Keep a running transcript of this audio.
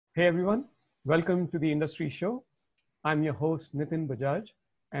Hey everyone, welcome to the Industry Show. I'm your host Nitin Bajaj,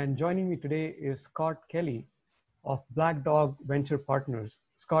 and joining me today is Scott Kelly of Black Dog Venture Partners.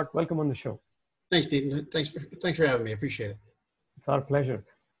 Scott, welcome on the show. Thanks, Dean. Thanks for having me. I appreciate it. It's our pleasure.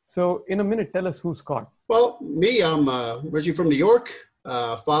 So, in a minute, tell us who's Scott. Well, I'm originally from New York,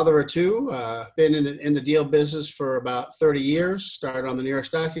 father of two, been in the deal business for about 30 years, started on the New York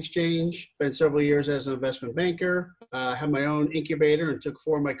Stock Exchange, spent several years as an investment banker, had my own incubator and took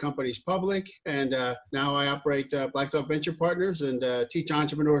 4 of my companies public. And now I operate Black Dog Venture Partners and teach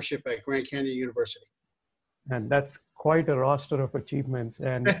entrepreneurship at Grand Canyon University. And that's quite a roster of achievements,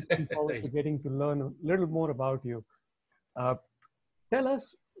 and looking forward to getting to learn a little more about you. Tell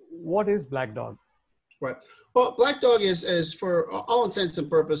us, what is Black Dog? Right. Well, Black Dog is for all intents and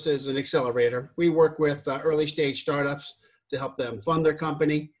purposes, an accelerator. We work with early stage startups to help them fund their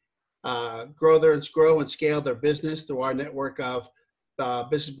company, grow and scale their business through our network of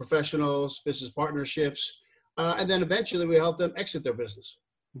business professionals, business partnerships, and then eventually we help them exit their business.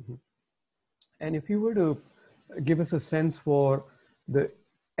 Mm-hmm. And if you were to give us a sense for the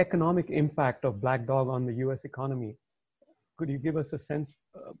economic impact of Black Dog on the U.S. economy, could you give us a sense,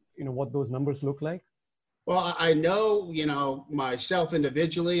 what those numbers look like? Well, I know, myself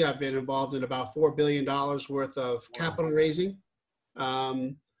individually, I've been involved in about $4 billion worth of capital raising.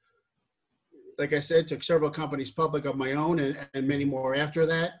 Like I said, took several companies public of my own and many more after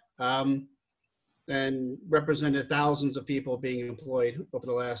that, and represented thousands of people being employed over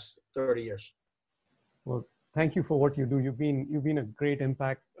the last 30 years. Well, thank you for what you do. You've been a great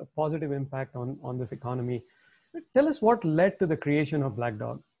impact, a positive impact on this economy. Tell us what led to the creation of Black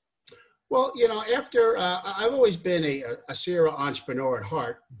Dog. Well, after I've always been a serial entrepreneur at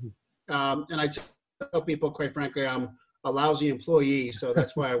heart, and I tell people, quite frankly, I'm a lousy employee, so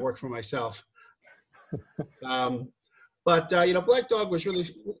that's why I work for myself. But Black Dog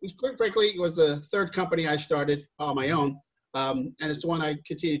quite frankly, it was the third company I started on my own, and it's the one I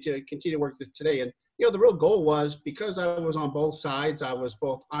continue to work with today. And the real goal was, because I was on both sides, I was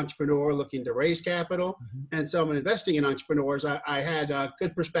both entrepreneur looking to raise capital and someone investing in entrepreneurs. I had a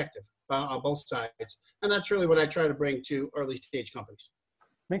good perspective on both sides. And that's really what I try to bring to early stage companies.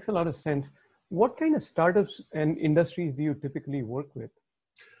 Makes a lot of sense. What kind of startups and industries do you typically work with?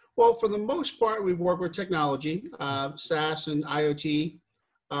 Well, for the most part, we work with technology, SaaS and IoT,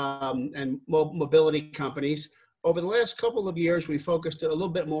 and mobility companies. Over the last couple of years, we focused a little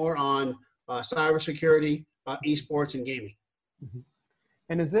bit more on cybersecurity, esports, and gaming. Mm-hmm.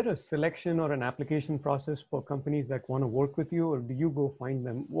 And is there a selection or an application process for companies that want to work with you, or do you go find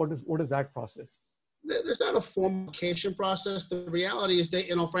them? What is that process? There's not a formal application process. The reality is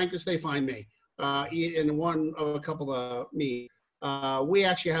frankly, they find me. A couple of me. We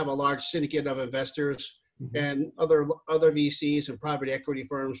actually have a large syndicate of investors, and other VCs and private equity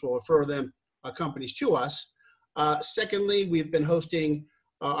firms will refer them companies to us. Secondly, we've been hosting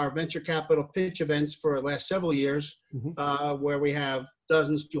our venture capital pitch events for the last several years, where we have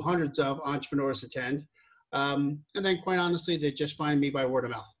dozens to hundreds of entrepreneurs attend. And then quite honestly, they just find me by word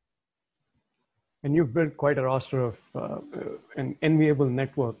of mouth. And you've built quite a roster of an enviable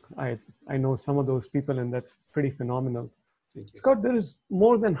network. I know some of those people, and that's pretty phenomenal. Scott, there is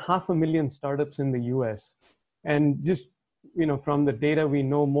more than 500,000 startups in the US. And just, from the data we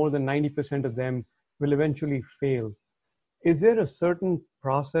know, more than 90% of them will eventually fail. Is there a certain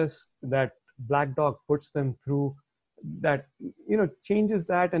process that Black Dog puts them through that, changes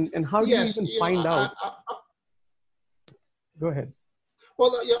that? And how do you even find out? Go ahead.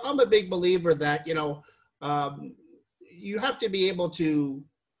 Well, I'm a big believer that, you have to be able to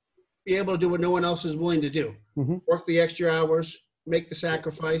do what no one else is willing to do. Work the extra hours, make the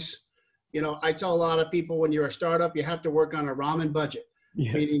sacrifice. I tell a lot of people, when you're a startup, you have to work on a ramen budget.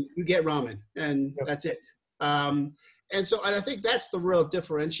 Yes. Meaning you get ramen and that's it. And I think that's the real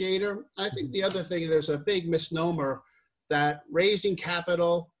differentiator. I think the other thing, there's a big misnomer that raising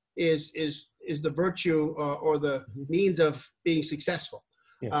capital is the virtue or the means of being successful.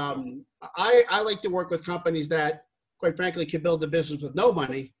 Yeah. I like to work with companies that, quite frankly, can build a business with no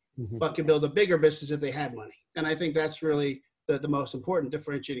money, but can build a bigger business if they had money. And I think that's really the most important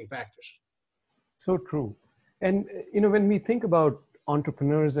differentiating factors. So true. And, when we think about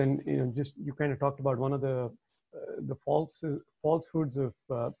entrepreneurs, and, you kind of talked about one of the falsehoods of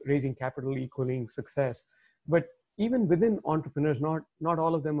raising capital equaling success. But even within entrepreneurs, not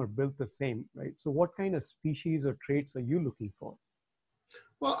all of them are built the same, right? So what kind of species or traits are you looking for?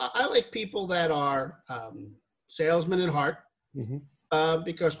 Well, I like people that are salesmen at heart,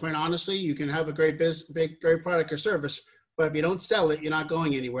 because quite honestly, you can have a great business, great product or service, but if you don't sell it, you're not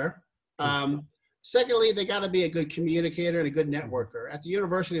going anywhere. Secondly, they got to be a good communicator and a good networker. At the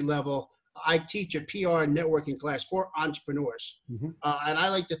university level, I teach a PR and networking class for entrepreneurs. And I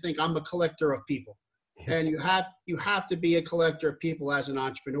like to think I'm a collector of people. And you have to be a collector of people as an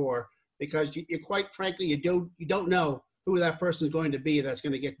entrepreneur, because you quite frankly, you don't know who that person is going to be that's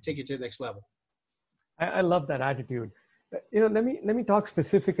going to take you to the next level. I love that attitude. Let me talk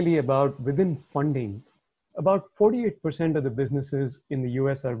specifically about within funding. About 48% of the businesses in the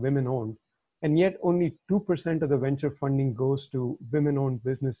US are women-owned, and yet only 2% of the venture funding goes to women-owned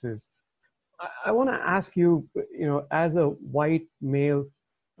businesses. I want to ask you, as a white male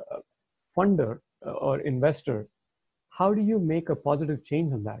funder or investor, how do you make a positive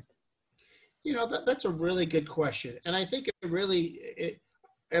change on that? That's a really good question. And I think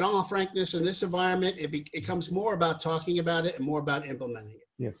in all frankness, in this environment, it becomes more about talking about it and more about implementing it.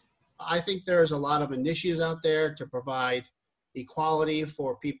 Yes. I think there's a lot of initiatives out there to provide equality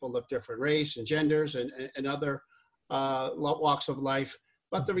for people of different race and genders and other walks of life.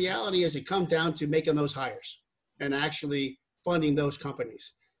 But the reality is it comes down to making those hires and actually funding those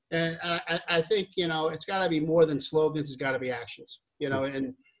companies. And I think, it's got to be more than slogans. It's got to be actions,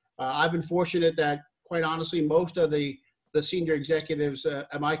 and I've been fortunate that, quite honestly, most of the senior executives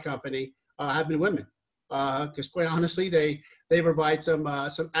at my company have been women, because quite honestly, they provide some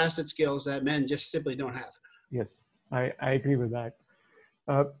asset skills that men just simply don't have. Yes, I agree with that.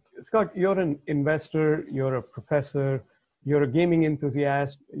 Scott, you're an investor, you're a professor, you're a gaming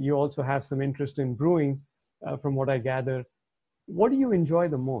enthusiast. You also have some interest in brewing, from what I gather. What do you enjoy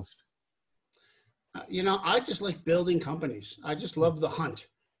the most? I just like building companies. I just love the hunt.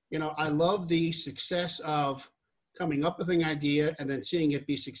 I love the success of coming up with an idea and then seeing it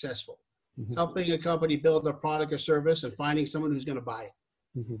be successful. Helping a company build a product or service and finding someone who's going to buy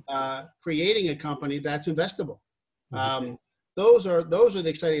it. Creating a company that's investable. Those are the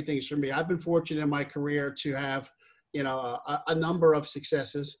exciting things for me. I've been fortunate in my career to have, a number of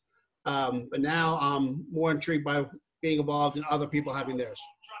successes. But now I'm more intrigued by being involved in other people having theirs.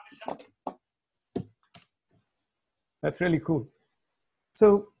 That's really cool.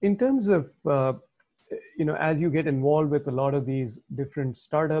 So in terms of, as you get involved with a lot of these different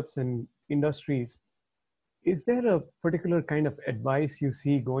startups and industries, is there a particular kind of advice you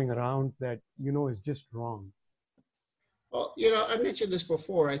see going around that, is just wrong? Well, I mentioned this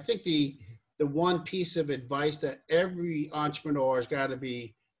before. I think the one piece of advice that every entrepreneur has got to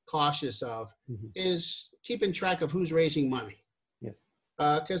be cautious of is keeping track of who's raising money. Yes.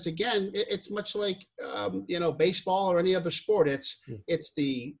 Because again, it's much like baseball or any other sport. It's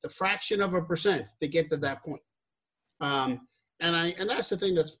the fraction of a percent to get to that point. And that's the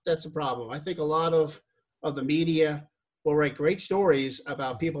thing that's the problem. I think a lot of the media will write great stories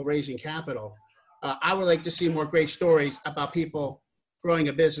about people raising capital. I would like to see more great stories about people growing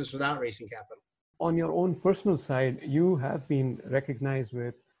a business without raising capital. On your own personal side, you have been recognized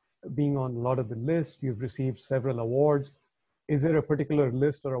with being on a lot of the lists. You've received several awards. Is there a particular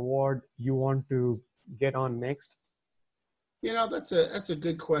list or award you want to get on next? That's a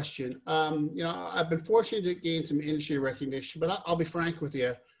good question. I've been fortunate to gain some industry recognition, but I'll be frank with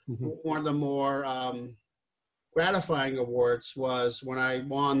you. One of the more gratifying awards was when I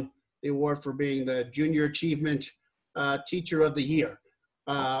won the award for being the Junior Achievement Teacher of the Year,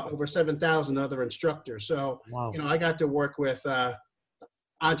 over 7,000 other instructors. So, wow. I got to work with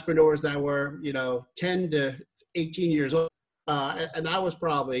entrepreneurs that were, 10 to 18 years old. And that was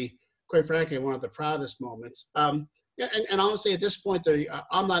probably, quite frankly, one of the proudest moments. And honestly, at this point,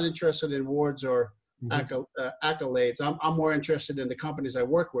 I'm not interested in awards or accolades. I'm more interested in the companies I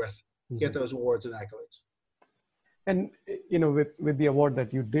work with get those awards and accolades. And, with the award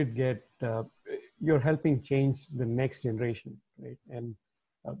that you did get, you're helping change the next generation, right? And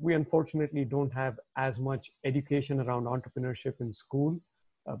we unfortunately don't have as much education around entrepreneurship in school,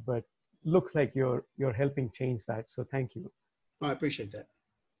 but looks like you're helping change that. So thank you. Oh, I appreciate that.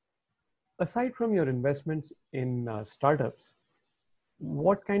 Aside from your investments in startups,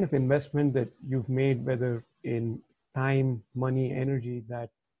 what kind of investment that you've made, whether in time, money, energy, that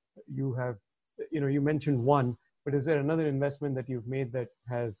you have, you mentioned one, but is there another investment that you've made that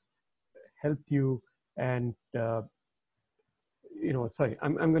has helped you? And, sorry,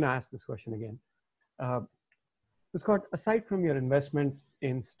 I'm going to ask this question again. So Scott, aside from your investments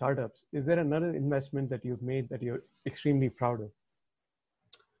in startups, is there another investment that you've made that you're extremely proud of?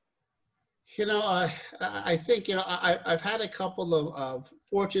 I think, I've had a couple of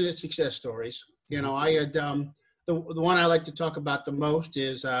fortunate success stories. I had, the one I like to talk about the most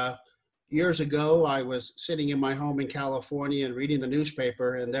is years ago, I was sitting in my home in California and reading the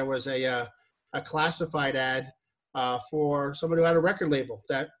newspaper, and there was a classified ad for somebody who had a record label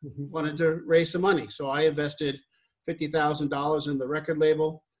that wanted to raise some money. So I invested $50,000 in the record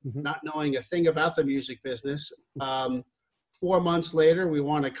label, not knowing a thing about the music business. 4 months later, we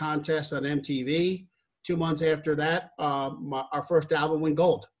won a contest on MTV. 2 months after that, our first album went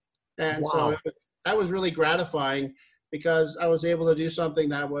gold. And so that was really gratifying because I was able to do something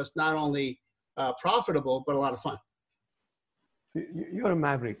that was not only profitable, but a lot of fun. So you're a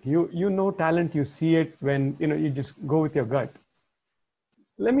maverick. You know talent, you see it when, you just go with your gut.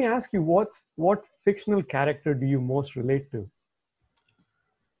 Let me ask you, what fictional character do you most relate to?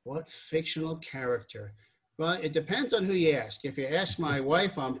 What fictional character? Well, it depends on who you ask. If you ask my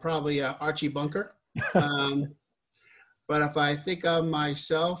wife, I'm probably Archie Bunker. But if I think of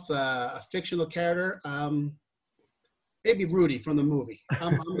myself, a fictional character, maybe Rudy from the movie.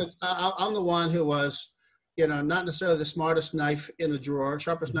 I'm the one who was, not necessarily the smartest knife in the drawer,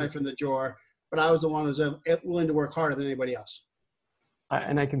 sharpest knife in the drawer, but I was the one who was willing to work harder than anybody else.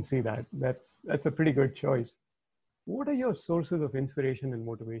 And I can see that. That's a pretty good choice. What are your sources of inspiration and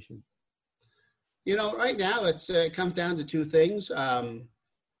motivation? Right now it comes down to two things.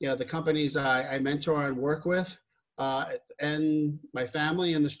 The companies I mentor and work with, and my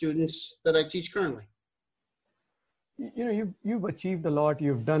family and the students that I teach currently. You've achieved a lot.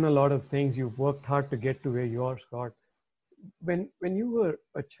 You've done a lot of things. You've worked hard to get to where you are, Scott. When you were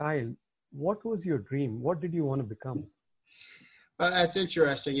a child, what was your dream? What did you want to become? That's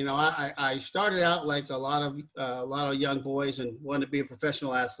interesting. I started out like a lot of young boys and wanted to be a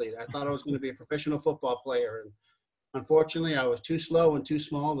professional athlete. I thought I was going to be a professional football player, and unfortunately, I was too slow and too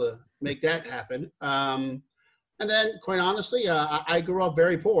small to make that happen. And then, quite honestly, I grew up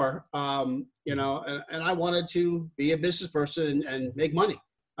very poor, and I wanted to be a business person and make money.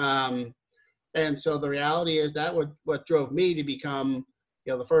 And so the reality is that what drove me to become,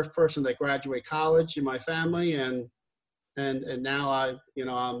 the first person that graduated college in my family, and now I've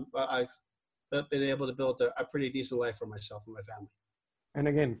been able to build a pretty decent life for myself and my family. And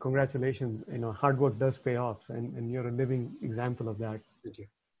again, congratulations. Hard work does pay off, and you're a living example of that. Thank you.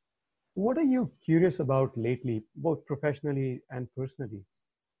 What are you curious about lately, both professionally and personally?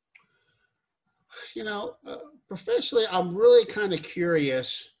 Professionally, I'm really kind of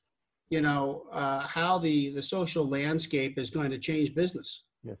curious, how the social landscape is going to change business.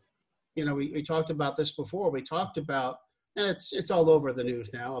 Yes. We talked about this before. We talked about, and it's all over the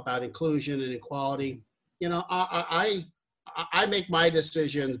news now, about inclusion and equality. I make my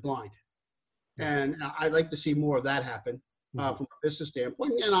decisions blind, and I'd like to see more of that happen from a business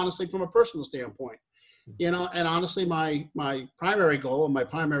standpoint, and honestly from a personal standpoint. And honestly, my primary goal and my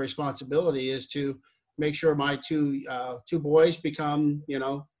primary responsibility is to make sure my two boys become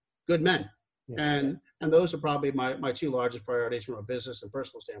good men, and those are probably my two largest priorities from a business and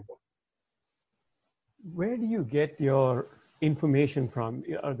personal standpoint. Where do you get your information from?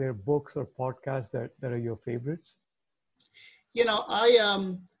 Are there books or podcasts that are your favorites?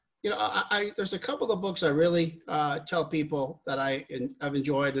 There's a couple of books I really tell people that I've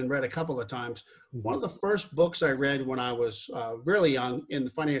enjoyed and read a couple of times. One of the first books I read when I was really young in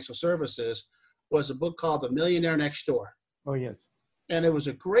the financial services was a book called The Millionaire Next Door. Oh, yes. And it was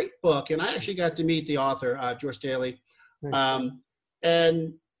a great book. And I actually got to meet the author, George Daly. Nice.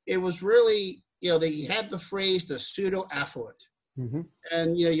 And it was really, they had the phrase, the pseudo-affluent.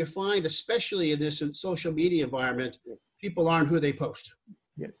 And, you find, especially in this social media environment, people aren't who they post.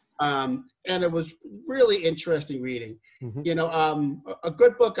 Yes. And it was really interesting reading. A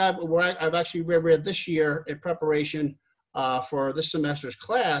good book I've actually read this year in preparation for this semester's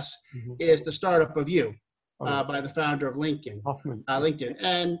class is The Startup of You by the founder of LinkedIn. LinkedIn.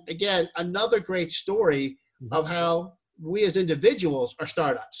 And again, another great story of how we as individuals are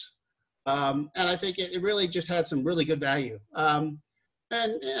startups. And I think it really just had some really good value. And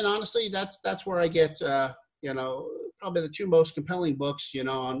honestly, that's where I get, probably the two most compelling books,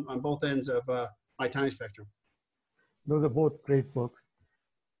 on both ends of my time spectrum. Those are both great books.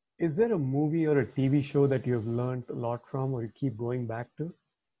 Is there a movie or a TV show that you've learned a lot from or you keep going back to?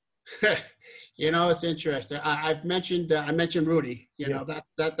 It's interesting. I mentioned Rudy.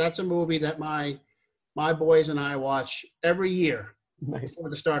 That's a movie that my boys and I watch every year. Nice. Before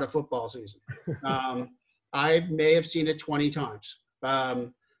the start of football season. I may have seen it 20 times.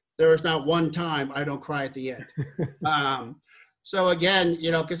 There is not one time I don't cry at the end. So again,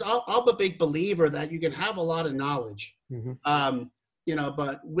 because I'm a big believer that you can have a lot of knowledge,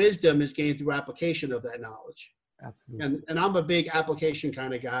 but wisdom is gained through application of that knowledge. Absolutely. And I'm a big application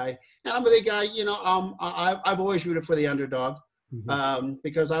kind of guy. And I'm a big guy, I've always rooted for the underdog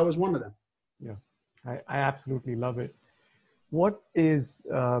because I was one of them. Yeah, I absolutely love it. What is,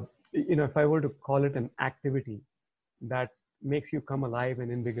 if I were to call it an activity that makes you come alive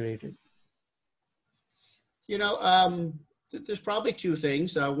and invigorated? You know, there's probably two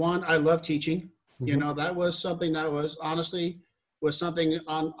things. One, I love teaching. You know, that was something that was honestly was something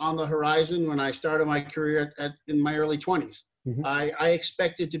on the horizon when I started my career in my early 20s. I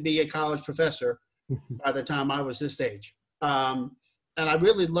expected to be a college professor by the time I was this age. And I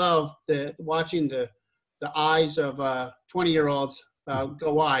really love watching the eyes of 20-year-olds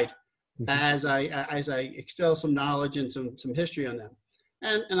go wide as I expel some knowledge and some history on them.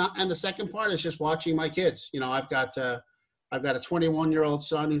 And the second part is just watching my kids. You know, I've got a 21-year-old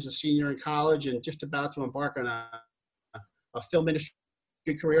son who's a senior in college and just about to embark on a film industry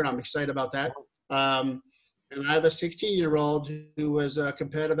career, and I'm excited about that. And I have a 16-year-old who is a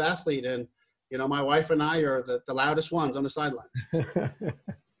competitive athlete, and you know, my wife and I are the loudest ones on the sidelines.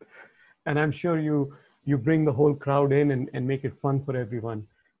 And I'm sure you bring the whole crowd in and make it fun for everyone.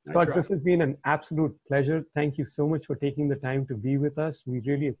 Scott, this has been an absolute pleasure. Thank you so much for taking the time to be with us. We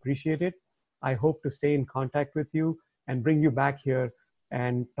really appreciate it. I hope to stay in contact with you and bring you back here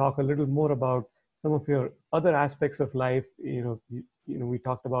and talk a little more about some of your other aspects of life. You know, we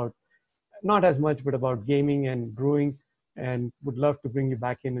talked about not as much, but about gaming and brewing, and would love to bring you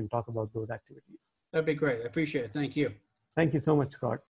back in and talk about those activities. That'd be great. I appreciate it. Thank you. Thank you so much, Scott.